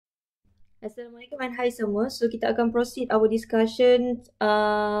Assalamualaikum and hai semua. So kita akan proceed our discussion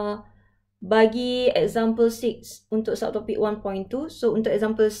bagi example 6 untuk subtopik 1.2. So untuk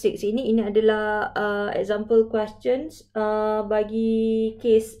example 6 ini adalah example questions bagi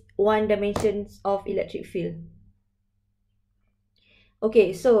case 1 dimensions of electric field.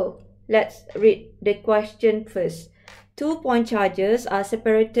 Okay, so let's read the question first. 2 point charges are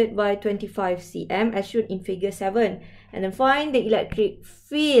separated by 25 cm as shown in figure 7. And then find the electric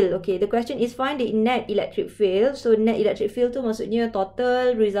field. Okay, the question is find the net electric field. So net electric field tu maksudnya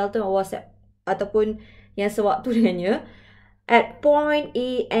total resultant or ataupun yang sewaktu dengannya at point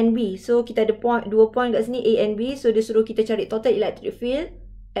A and B. So kita ada dua point kat sini A and B. So dia suruh kita cari total electric field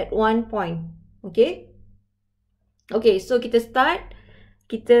at one point. Okay. Okay, so kita start.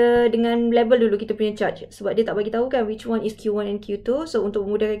 Kita dengan label dulu kita punya charge. Sebab dia tak bagi tahu kan which one is Q1 and Q2. So untuk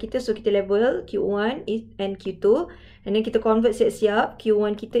memudahkan kita, so kita label Q1 and Q2. And then kita convert siap-siap.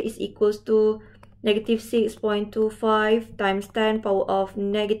 Q1 kita is equals to negative 6.25 times 10 power of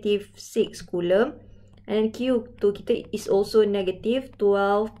negative 6 coulomb. And then Q2 kita is also negative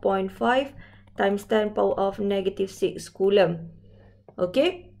 12.5 times 10 power of negative 6 coulomb.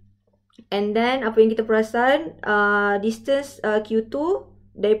 Okay. And then apa yang kita perasan, distance Q2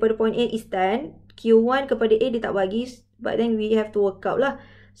 daripada point A is 10. Q1 kepada A dia tak bagi, but then we have to work out lah.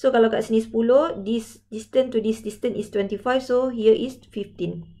 So kalau kat sini 10, this distance to this distance is 25, so here is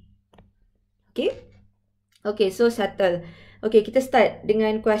 15. Okay. Okay, so settle. Okay, kita start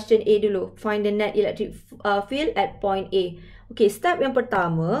dengan question A dulu. Find the net electric field at point A. Okay, step yang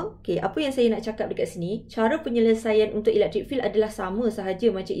pertama, okay, apa yang saya nak cakap dekat sini, cara penyelesaian untuk electric field adalah sama sahaja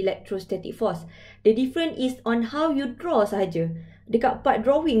macam electrostatic force. The difference is on how you draw sahaja. Dekat part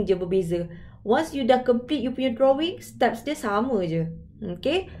drawing je berbeza. Once you dah complete you punya drawing, steps dia sama je.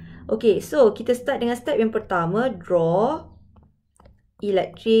 Okay. Okay, so kita start dengan step yang pertama. Draw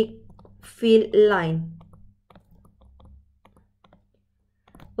electric field line.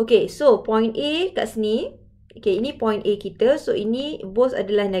 Okay, so point A kat sini. Okay, ini point A kita. So ini both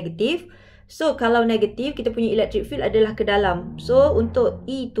adalah negatif. So kalau negatif, kita punya electric field adalah ke dalam. So untuk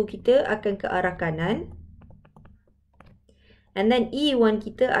E2 kita akan ke arah kanan. And then E1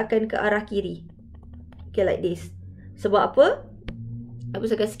 kita akan ke arah kiri. Okay, like this. Sebab apa?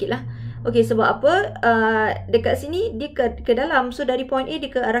 Hapuskan sikit lah. Okay, sebab apa? Dekat sini dia ke dalam. So dari point A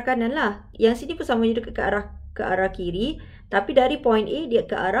dia ke arah kanan lah. Yang sini pun sama je, ke arah kiri. Tapi dari point A dia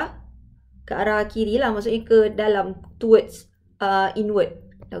ke arah kiri lah. Maksudnya ke dalam, towards inward.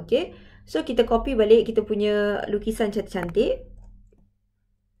 Okay. So kita copy balik kita punya lukisan cantik-cantik.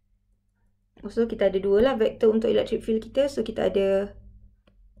 So kita ada dua lah vektor untuk electric field kita. So kita ada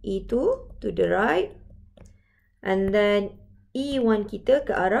E2 to the right. And then E1 kita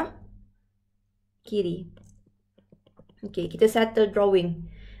ke arah kiri. Okay, kita settle drawing.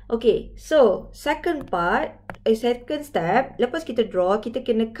 Okay, so second step, lepas kita draw, kita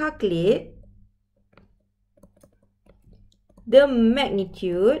kena calculate the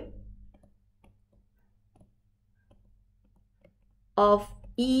magnitude of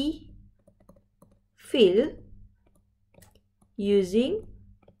E field using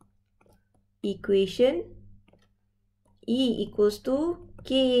equation E equals to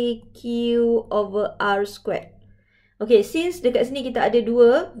KQ over R squared. Okay, since dekat sini kita ada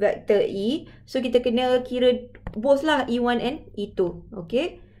dua vektor E, so kita kena kira both lah E1 and E2.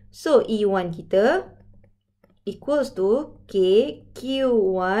 Okay, so E1 kita equals to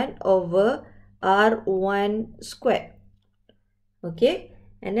KQ1 over R1 squared. Okay,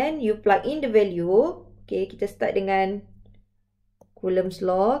 and then you plug in the value. Okay, kita start dengan Coulomb's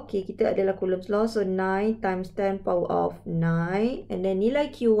law. Okay, kita adalah Coulomb's law. So 9 times 10 power of 9. And then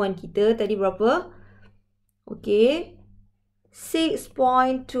nilai Q1 kita tadi berapa? Okay,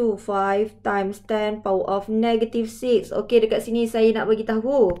 6.25 times 10 power of negative 6. Okay, dekat sini saya nak bagi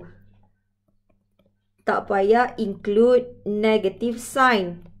tahu, tak payah include negative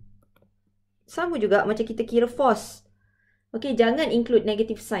sign. Sama juga macam kita kira force. Okay, jangan include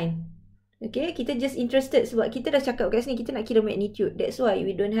negative sign. Okay, kita just interested sebab kita dah cakap kat sini kita nak kira magnitude. That's why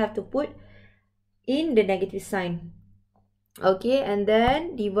we don't have to put in the negative sign. Okay, and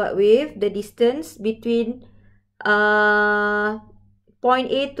then divide with the distance between point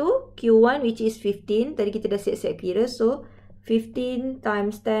A to Q1 which is 15. Tadi kita dah siap-siap kira. So 15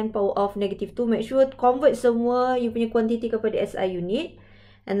 times 10 power of negative 2. Make sure convert semua you punya quantity kepada SI unit.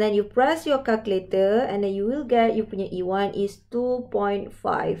 And then you press your calculator and then you will get you punya E1 is 2.5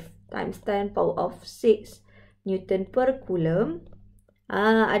 times 10 power of 6 Newton per coulomb.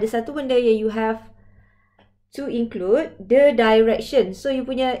 Ada satu benda yang you have to include, the direction. So you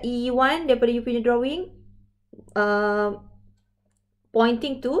punya E1 daripada you punya drawing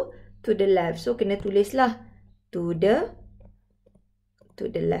pointing to to the left. So kena tulislah to the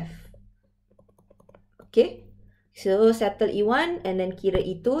left. Okay. So settle E1 and then kira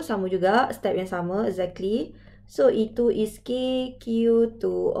E2 sama juga, step yang sama exactly. So E2 is KQ2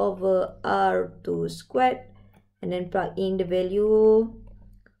 over R2 squared and then plug in the value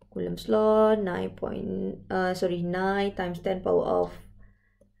Coulomb's law 9 times 10 power of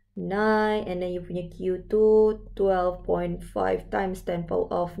 9 and then you punya Q2 12.5 times 10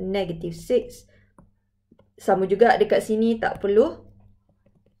 power of negative 6. Sama juga dekat sini tak perlu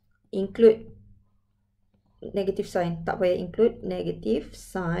include negative sign, tak payah include negative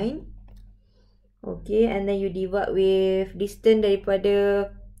sign. Okay, and then you divide with distance daripada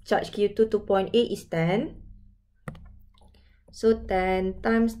charge Q2 to point A is 10. So 10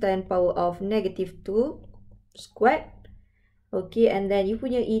 times 10 power of negative 2 squared. Okay, and then you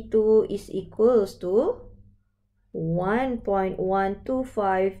punya E2 is equals to 1.125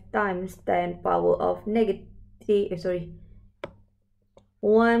 times 10 power of negative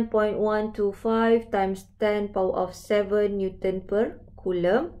 1.125 times 10 power of 7 Newton per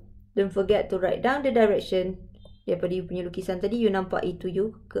Coulomb. Don't forget to write down the direction. Daripada you punya lukisan tadi, you nampak itu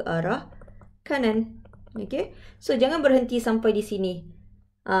you ke arah kanan. Okay. So, jangan berhenti sampai di sini.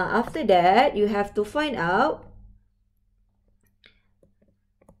 After that, you have to find out,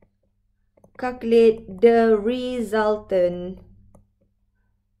 calculate the resultant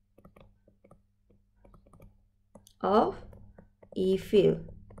of E field.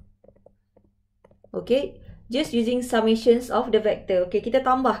 Okay, just using summations of the vector. Okay, kita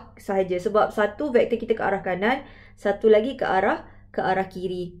tambah sahaja sebab satu vektor kita ke arah kanan, satu lagi ke arah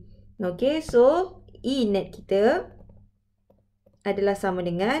kiri. Okay, so E net kita adalah sama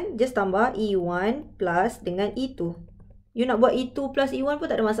dengan, just tambah E1 plus dengan E2. You nak buat E2 plus E1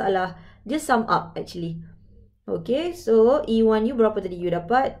 pun tak ada masalah. Just sum up actually. Okay, so E1 you berapa tadi? You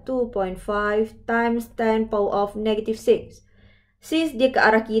dapat 2.5 times 10 power of negative 6. Since dia ke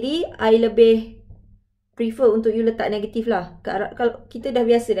arah kiri, I lebih prefer untuk you letak negatif lah. Ke arah, kalau kita dah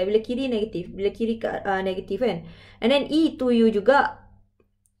biasa dah, bila kiri negatif, bila kiri ke negatif kan. And then E2U juga,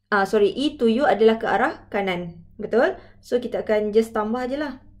 E2U adalah ke arah kanan. Betul? So kita akan just tambah je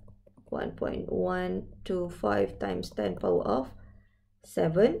lah. 1.125 times 10 power of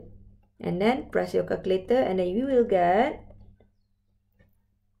 7. And then press your calculator and then you will get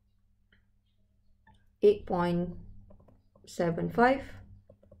 8.75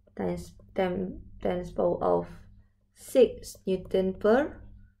 times 10 power of 6 Newton per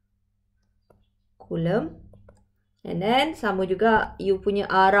Coulomb. And then sama juga you punya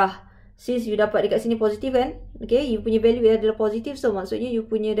arah. Since you dapat dekat sini positif kan. Okay, you punya value adalah positif. So maksudnya you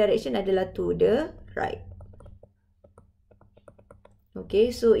punya direction adalah to the right.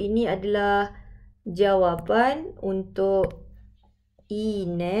 Okay, so ini adalah jawapan untuk E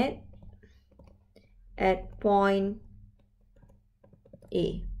net at point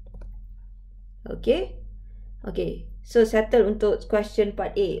A. Okay. Okay. So settle untuk question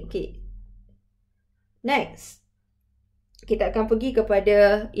part A. Okay. Next. Kita akan pergi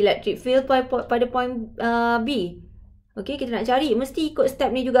kepada electric field pada point B. Okay. Kita nak cari. Mesti ikut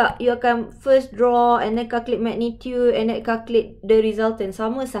step ni juga. You akan first draw and then calculate magnitude and then calculate the resultant.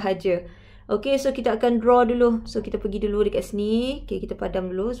 Sama sahaja. Okay. So kita akan draw dulu. So kita pergi dulu dekat sini. Okay. Kita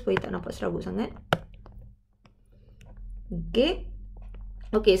padam dulu supaya tak nampak serabut sangat. Okay.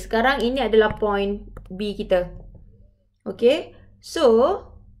 Okay, sekarang ini adalah point B kita. Okay, so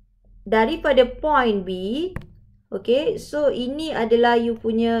daripada point B, okay, so ini adalah you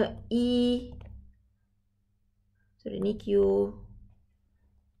punya E. So ini Q1,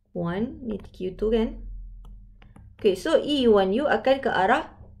 ini Q2 kan. Okay, so E1 you akan ke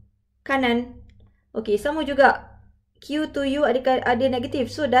arah kanan. Okay, sama juga. Q2U ada negatif.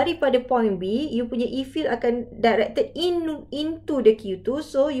 So, daripada point B, you punya E field akan directed into the Q2.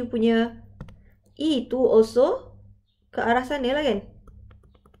 So, you punya E2 also ke arah sana lah kan.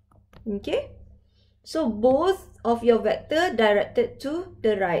 Okay. So, both of your vector directed to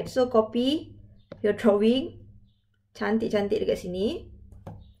the right. So, copy your drawing. Cantik-cantik dekat sini.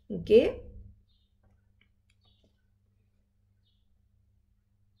 Okay.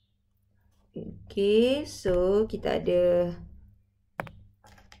 Okay, so kita ada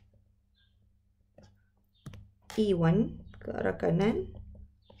E1 ke arah kanan.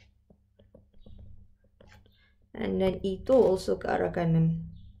 And then E2 also ke arah kanan.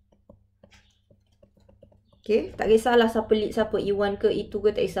 Okay, tak kisahlah siapa E1 ke E2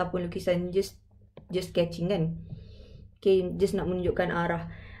 ke, tak kisah pun lukisan. Just sketching kan. Okay, just nak menunjukkan arah.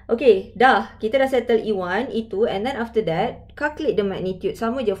 Okay, dah. Kita dah settle E1, E2 and then after that, calculate the magnitude.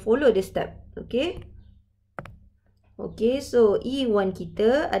 Sama je, follow the step. Okay. Okay, so E1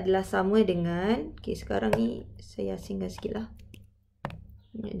 kita adalah sama dengan, okay, sekarang ni saya asingkan sikit lah.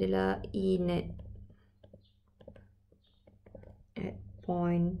 Ini adalah E net at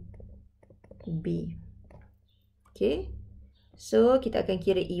point B. Okay, so kita akan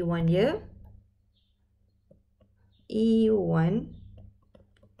kira E1 dia. E1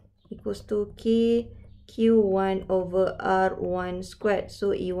 equals to K Q1 over R1 squared.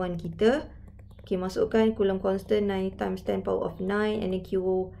 So E1 kita, okay, masukkan Coulomb constant 9 times 10 power of 9, and then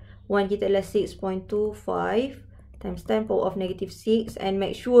Q1 kita adalah 6.25 times 10 power of negative 6, and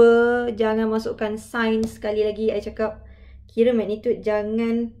make sure jangan masukkan sign. Sekali lagi I cakap, kira magnitude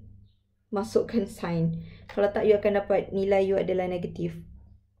jangan masukkan sign. Kalau tak, you akan dapat nilai you adalah negatif.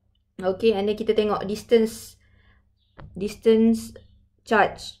 Okay, and then kita tengok distance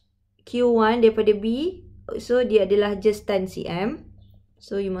charge Q1 daripada B, so dia adalah just 10 cm.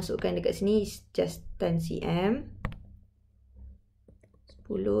 So you masukkan dekat sini is just 10 cm.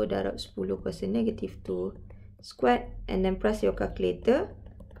 10 darab 10 kuasa negatif 2 squared, and then press your calculator.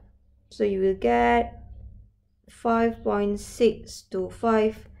 So you will get 5.625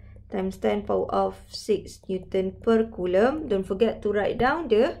 times 10 power of 6 Newton per Coulomb. Don't forget to write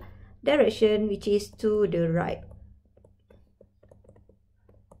down the direction, which is to the right.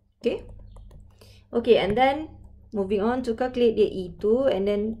 Okay, and then moving on to calculate the E2, and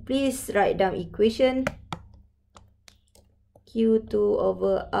then please write down equation Q2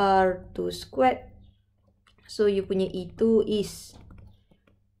 over R2 squared. So you punya E2 is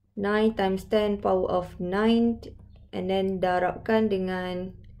 9 times 10 power of 9, and then darabkan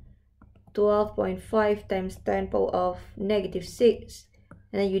dengan 12.5 times 10 power of negative 6,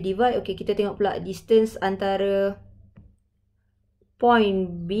 and then you divide. Okay, kita tengok pula distance antara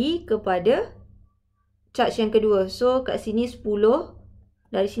point B kepada charge yang kedua. So kat sini 10,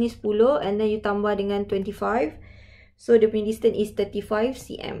 dari sini 10, and then you tambah dengan 25. So the distance is 35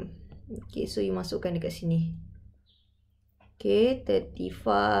 cm. Okay, so you masukkan dekat sini. Okay,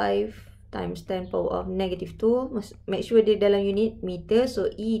 35 times 10 power of negative 2. Make sure dia dalam unit meter. So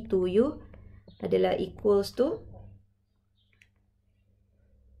E2U adalah equals to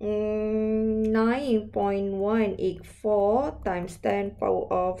 9.184 times 10 power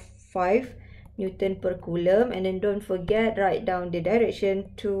of 5 Newton per Coulomb. And then don't forget, write down the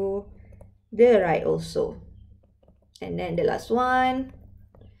direction to the right also. And then the last one,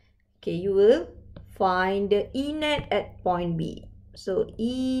 okay, you will find the E net at point B. So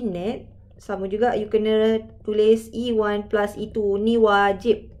E net sama juga, you kena tulis E1 plus E2. Ni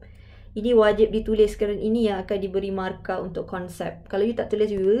wajib. Ini wajib ditulis kerana ini yang akan diberi markah untuk konsep. Kalau you tak tulis,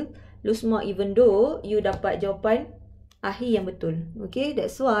 you will lose mark even though you dapat jawapan akhir yang betul. Okay,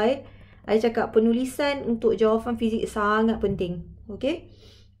 that's why I cakap penulisan untuk jawapan fizik sangat penting. Okay,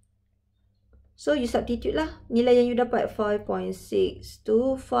 so you substitute lah nilai yang you dapat, 5.625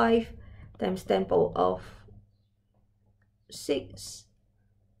 times 10 power of 6,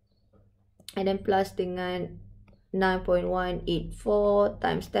 and then plus dengan 9.184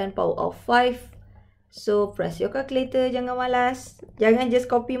 times 10 power of 5. So press your calculator, jangan malas. Jangan just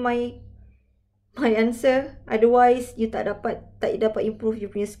copy my answer, otherwise you tak dapat improve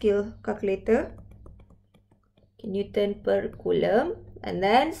you punya skill calculator. Okay, Newton per Coulomb. And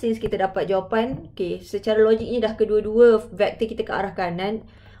then since kita dapat jawapan, okay, secara logik ni dah kedua-dua vektor kita ke arah kanan.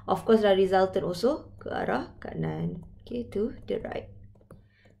 Of course the resultant also ke arah kanan. Okay, to the right.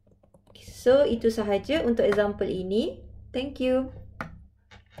 So itu sahaja untuk example ini. Thank you.